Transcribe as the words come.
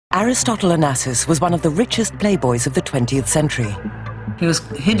Aristotle Onassis was one of the richest playboys of the 20th century. He was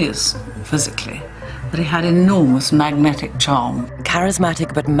hideous physically, but he had enormous magnetic charm.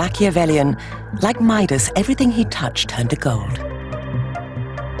 Charismatic but Machiavellian, like Midas, everything he touched turned to gold.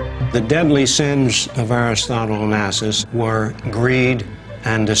 The deadly sins of Aristotle Onassis were greed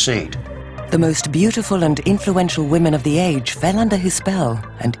and deceit. The most beautiful and influential women of the age fell under his spell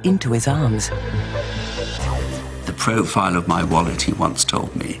and into his arms. The profile of my wallet, he once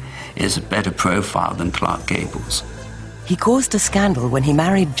told me, is a better profile than Clark Gable's. He caused a scandal when he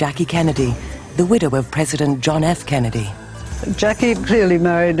married Jackie Kennedy, the widow of President John F. Kennedy. Jackie clearly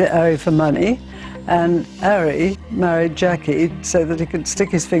married Ari for money, and Ari married Jackie so that he could stick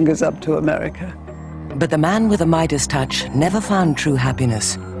his fingers up to America. But the man with a Midas touch never found true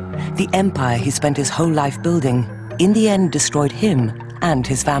happiness. The empire he spent his whole life building, in the end destroyed him and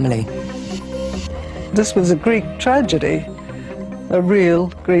his family. This was a Greek tragedy, a real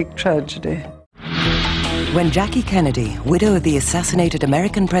Greek tragedy. When Jackie Kennedy, widow of the assassinated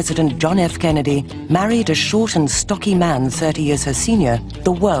American President John F. Kennedy, married a short and stocky man 30 years her senior,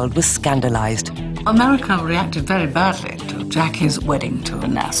 the world was scandalized. America reacted very badly to Jackie's wedding to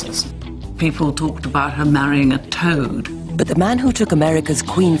Onassis. People talked about her marrying a toad. But the man who took America's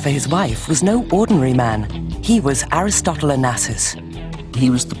queen for his wife was no ordinary man. He was Aristotle Onassis. He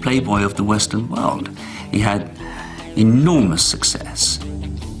was the playboy of the Western world. He had enormous success.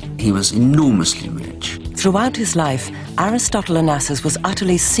 He was enormously rich. Throughout his life, Aristotle Onassis was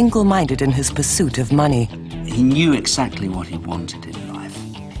utterly single-minded in his pursuit of money. He knew exactly what he wanted in life.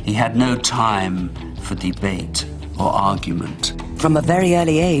 He had no time for debate or argument. From a very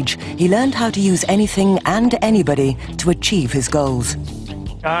early age, he learned how to use anything and anybody to achieve his goals.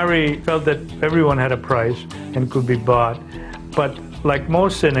 Ari felt that everyone had a price and could be bought, but like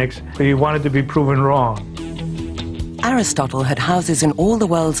most cynics, he wanted to be proven wrong. Aristotle had houses in all the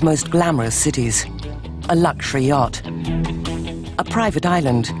world's most glamorous cities, a luxury yacht, a private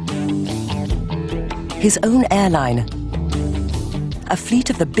island, his own airline, a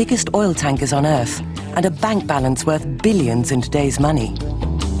fleet of the biggest oil tankers on Earth, and a bank balance worth billions in today's money.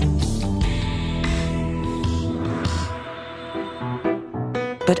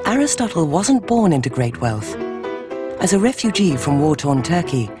 But Aristotle wasn't born into great wealth. As a refugee from war-torn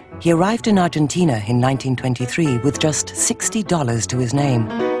Turkey, he arrived in Argentina in 1923 with just $60 to his name.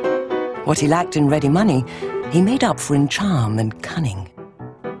 What he lacked in ready money, he made up for in charm and cunning.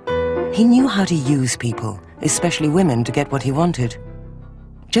 He knew how to use people, especially women, to get what he wanted.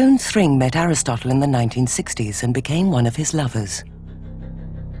 Joan Thring met Aristotle in the 1960s and became one of his lovers.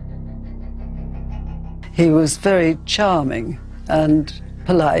 He was very charming and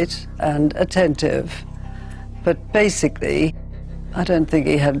polite and attentive, but basically, I don't think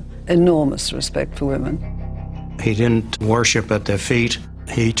he had enormous respect for women. He didn't worship at their feet.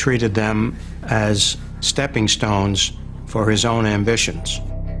 He treated them as stepping stones for his own ambitions.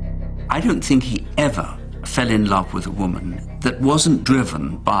 I don't think he ever fell in love with a woman that wasn't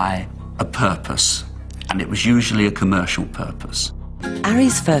driven by a purpose, and it was usually a commercial purpose.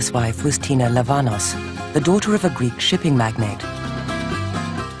 Ari's first wife was Tina Lavanos, the daughter of a Greek shipping magnate.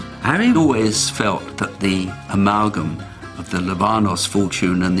 Ari always felt that the amalgam of the Lavanos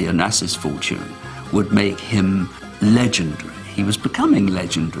fortune and the Onassis fortune would make him legendary. He was becoming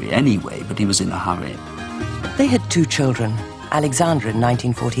legendary anyway, but he was in a hurry. They had two children, Alexandra in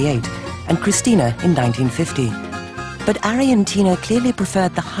 1948 and Christina in 1950. But Ari and Tina clearly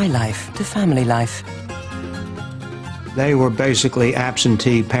preferred the high life to family life. They were basically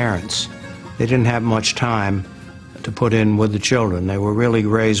absentee parents. They didn't have much time to put in with the children. They were really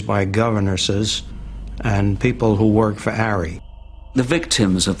raised by governesses and people who worked for Ari. The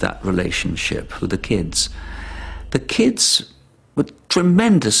victims of that relationship were the kids were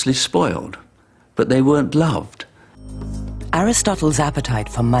tremendously spoiled, but they weren't loved. Aristotle's appetite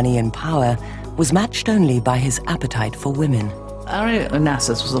for money and power was matched only by his appetite for women. Ari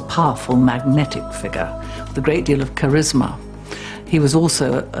Onassis was a powerful, magnetic figure with a great deal of charisma. He was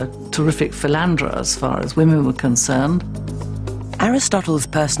also a terrific philanderer as far as women were concerned. Aristotle's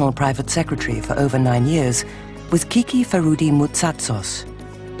personal private secretary for over 9 years was Kiki Ferudi Moutsatsos.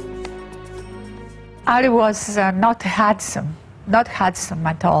 Ari was not handsome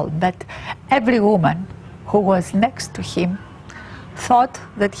at all, but every woman who was next to him thought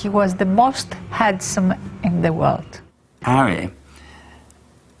that he was the most handsome in the world. Ari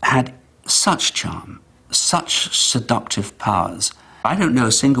had such charm, such seductive powers. I don't know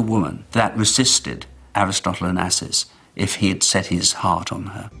a single woman that resisted Aristotle Onassis if he had set his heart on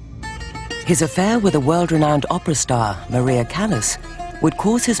her. His affair with a world-renowned opera star, Maria Callas, would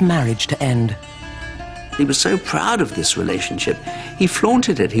cause his marriage to end. He was so proud of this relationship. He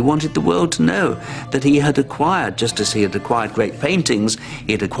flaunted it. He wanted the world to know that he had acquired, just as he had acquired great paintings,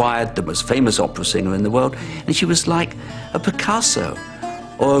 he had acquired the most famous opera singer in the world, and she was like a Picasso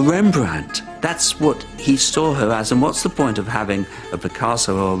or a Rembrandt. That's what he saw her as. And what's the point of having a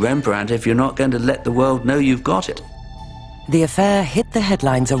Picasso or a Rembrandt if you're not going to let the world know you've got it? The affair hit the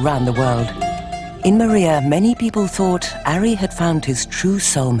headlines around the world. In Maria, many people thought Ari had found his true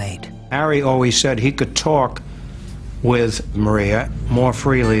soulmate. Ari always said he could talk with Maria more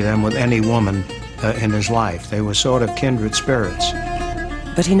freely than with any woman in his life. They were sort of kindred spirits.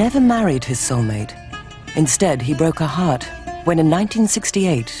 But he never married his soulmate. Instead, he broke her heart when in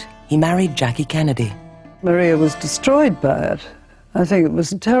 1968 he married Jackie Kennedy. Maria was destroyed by it. I think it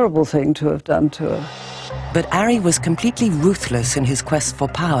was a terrible thing to have done to her. But Ari was completely ruthless in his quest for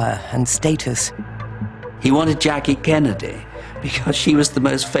power and status. He wanted Jackie Kennedy because she was the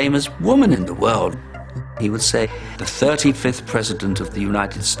most famous woman in the world. He would say, the 35th President of the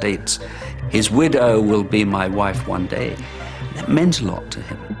United States, his widow will be my wife one day. That meant a lot to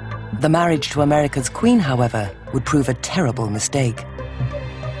him. The marriage to America's Queen, however, would prove a terrible mistake.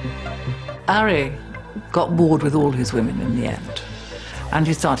 Ari got bored with all his women in the end, and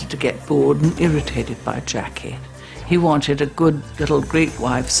he started to get bored and irritated by Jackie. He wanted a good little Greek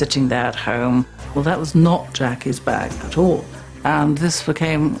wife sitting there at home. Well, that was not Jackie's bag at all, and this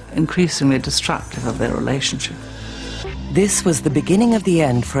became increasingly destructive of their relationship. This was the beginning of the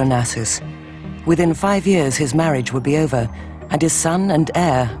end for Onassis. Within 5 years, his marriage would be over, and his son and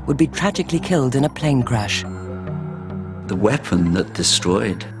heir would be tragically killed in a plane crash. The weapon that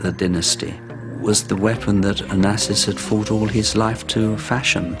destroyed the dynasty was the weapon that Onassis had fought all his life to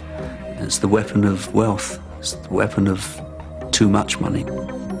fashion. It's the weapon of wealth. It's the weapon of too much money.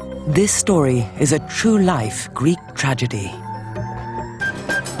 This story is a true-life Greek tragedy.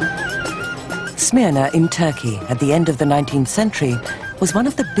 Smyrna in Turkey at the end of the 19th century was one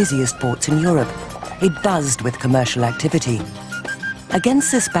of the busiest ports in Europe. It buzzed with commercial activity.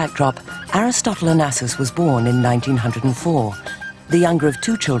 Against this backdrop, Aristotle Onassis was born in 1904, the younger of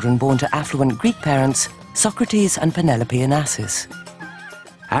two children born to affluent Greek parents, Socrates and Penelope Onassis.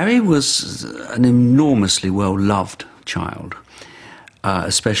 Ari was an enormously well-loved child,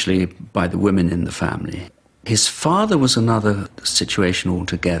 especially by the women in the family. His father was another situation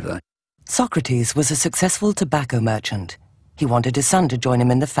altogether. Socrates was a successful tobacco merchant. He wanted his son to join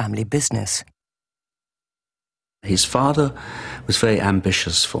him in the family business. His father was very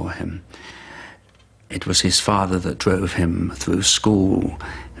ambitious for him. It was his father that drove him through school,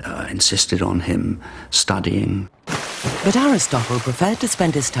 insisted on him studying. But Aristotle preferred to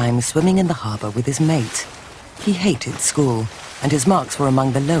spend his time swimming in the harbour with his mates. He hated school, and his marks were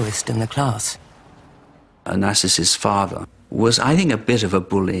among the lowest in the class. Onassis' father was, I think, a bit of a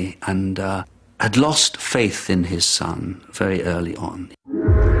bully and had lost faith in his son very early on.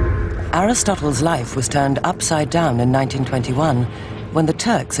 Aristotle's life was turned upside down in 1921 when the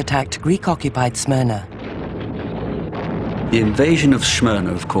Turks attacked Greek-occupied Smyrna. The invasion of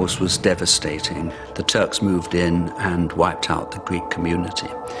Smyrna, of course, was devastating. The Turks moved in and wiped out the Greek community.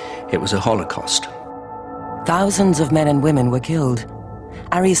 It was a Holocaust. Thousands of men and women were killed.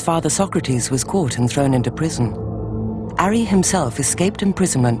 Ari's father Socrates was caught and thrown into prison. Ari himself escaped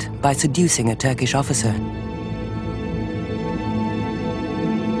imprisonment by seducing a Turkish officer.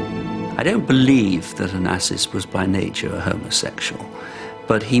 I don't believe that Onassis was by nature a homosexual,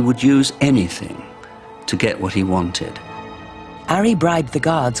 but he would use anything to get what he wanted. Ari bribed the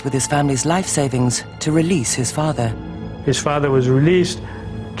guards with his family's life savings to release his father. His father was released,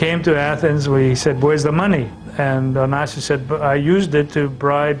 came to Athens where he said, "Where's the money?" And Onassis said, "I used it to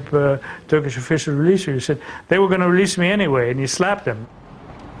bribe Turkish officials to release you." He said, "They were going to release me anyway," and he slapped him.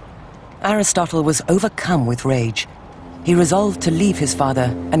 Aristotle was overcome with rage. He resolved to leave his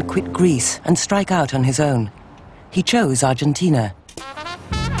father and quit Greece and strike out on his own. He chose Argentina.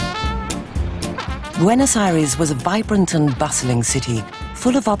 Buenos Aires was a vibrant and bustling city,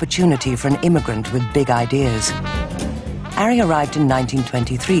 full of opportunity for an immigrant with big ideas. Ari arrived in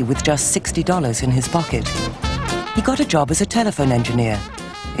 1923 with just $60 in his pocket. He got a job as a telephone engineer.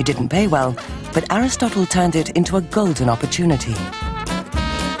 It didn't pay well, but Aristotle turned it into a golden opportunity.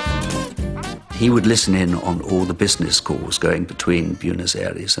 He would listen in on all the business calls going between Buenos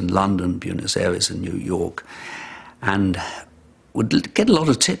Aires and London, Buenos Aires and New York, and would get a lot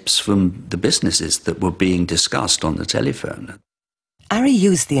of tips from the businesses that were being discussed on the telephone. Ari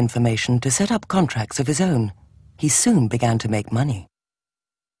used the information to set up contracts of his own. He soon began to make money.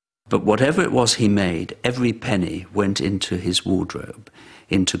 But whatever it was he made, every penny went into his wardrobe,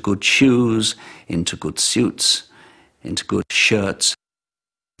 into good shoes, into good suits, into good shirts.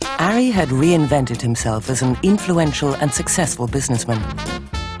 Ari had reinvented himself as an influential and successful businessman.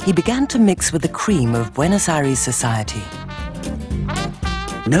 He began to mix with the cream of Buenos Aires society.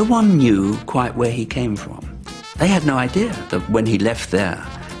 No one knew quite where he came from. They had no idea that when he left there,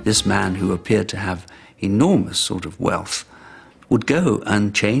 this man who appeared to have enormous sort of wealth would go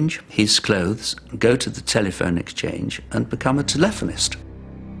and change his clothes, go to the telephone exchange and become a telephonist.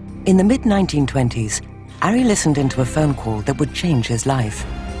 In the mid-1920s, Ari listened into a phone call that would change his life.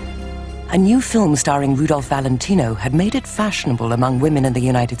 A new film starring Rudolph Valentino had made it fashionable among women in the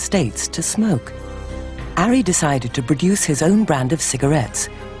United States to smoke. Ari decided to produce his own brand of cigarettes,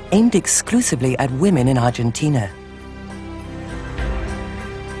 aimed exclusively at women in Argentina.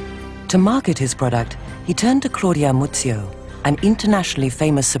 To market his product, he turned to Claudia Muzio, an internationally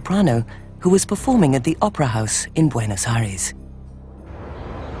famous soprano who was performing at the Opera House in Buenos Aires.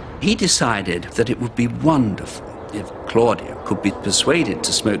 He decided that it would be wonderful if Claudia could be persuaded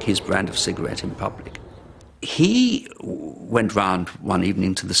to smoke his brand of cigarette in public. He went round one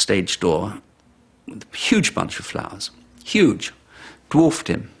evening to the stage door with a huge bunch of flowers, huge, dwarfed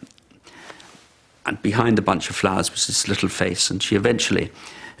him. And behind the bunch of flowers was this little face, and she eventually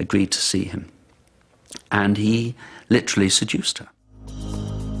agreed to see him. And he literally seduced her.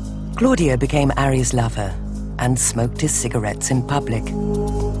 Claudia became Ari's lover and smoked his cigarettes in public.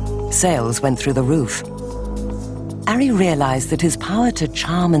 Sales went through the roof. Ari realized that his power to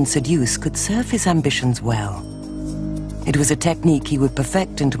charm and seduce could serve his ambitions well. It was a technique he would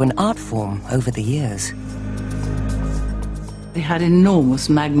perfect into an art form over the years. He had enormous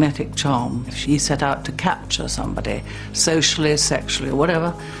magnetic charm. If he set out to capture somebody, socially, sexually,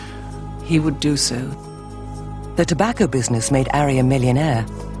 whatever, he would do so. The tobacco business made Ari a millionaire.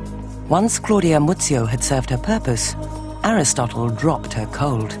 Once Claudia Muzio had served her purpose, Aristotle dropped her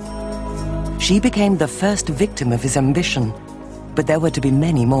cold. She became the first victim of his ambition, but there were to be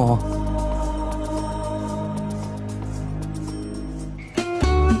many more.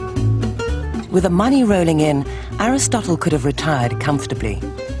 With the money rolling in, Aristotle could have retired comfortably,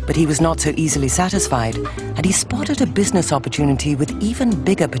 but he was not so easily satisfied, and he spotted a business opportunity with even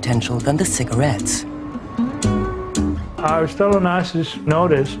bigger potential than the cigarettes. Aristotle Onassis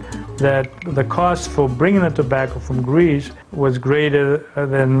noticed that the cost for bringing the tobacco from Greece was greater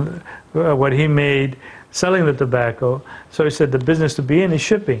than what he made selling the tobacco. So he said the business to be in is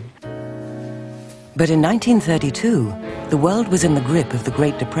shipping. But in 1932, the world was in the grip of the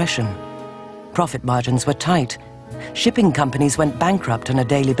Great Depression. Profit margins were tight. Shipping companies went bankrupt on a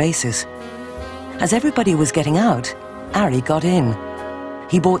daily basis. As everybody was getting out, Ari got in.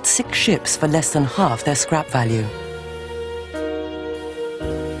 He bought 6 ships for less than half their scrap value.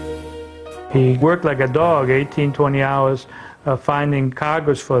 He worked like a dog, 18, 20 hours, finding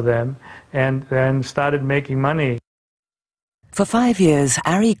cargoes for them, and then started making money. For 5 years,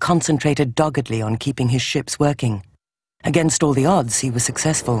 Ari concentrated doggedly on keeping his ships working. Against all the odds, he was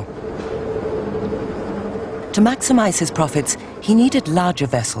successful. To maximize his profits, he needed larger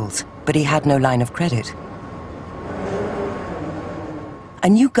vessels, but he had no line of credit. A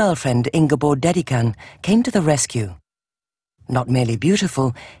new girlfriend, Ingeborg Dedikan, came to the rescue. Not merely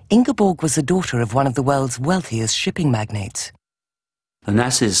beautiful, Ingeborg was the daughter of one of the world's wealthiest shipping magnates.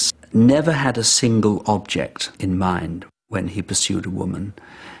 Onassis never had a single object in mind when he pursued a woman.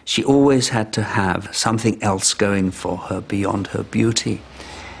 She always had to have something else going for her beyond her beauty.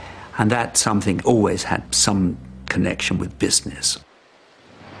 And that something always had some connection with business.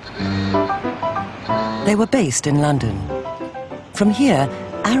 They were based in London. From here,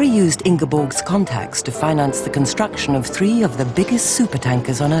 Ari used Ingeborg's contacts to finance the construction of 3 of the biggest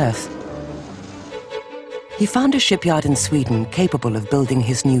supertankers on Earth. He found a shipyard in Sweden capable of building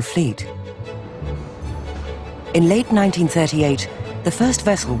his new fleet. In late 1938, the first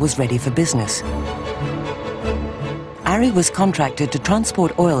vessel was ready for business. Ari was contracted to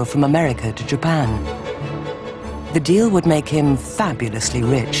transport oil from America to Japan. The deal would make him fabulously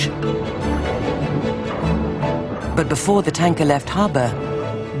rich. But before the tanker left harbor,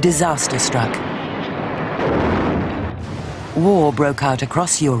 disaster struck. War broke out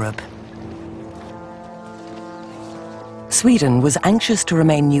across Europe. Sweden was anxious to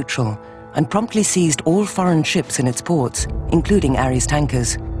remain neutral and promptly seized all foreign ships in its ports, including Ari's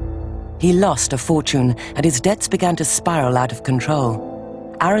tankers. He lost a fortune, and his debts began to spiral out of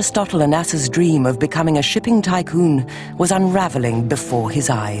control. Aristotle Onassis' dream of becoming a shipping tycoon was unraveling before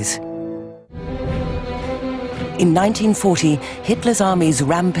his eyes. In 1940, Hitler's armies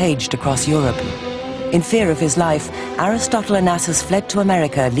rampaged across Europe. In fear of his life, Aristotle Onassis fled to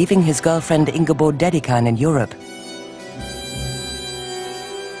America, leaving his girlfriend Ingeborg Dedikan in Europe.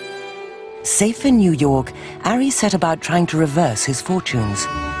 Safe in New York, Ari set about trying to reverse his fortunes.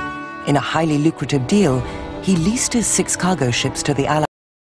 In a highly lucrative deal, he leased his 6 cargo ships to the Allies.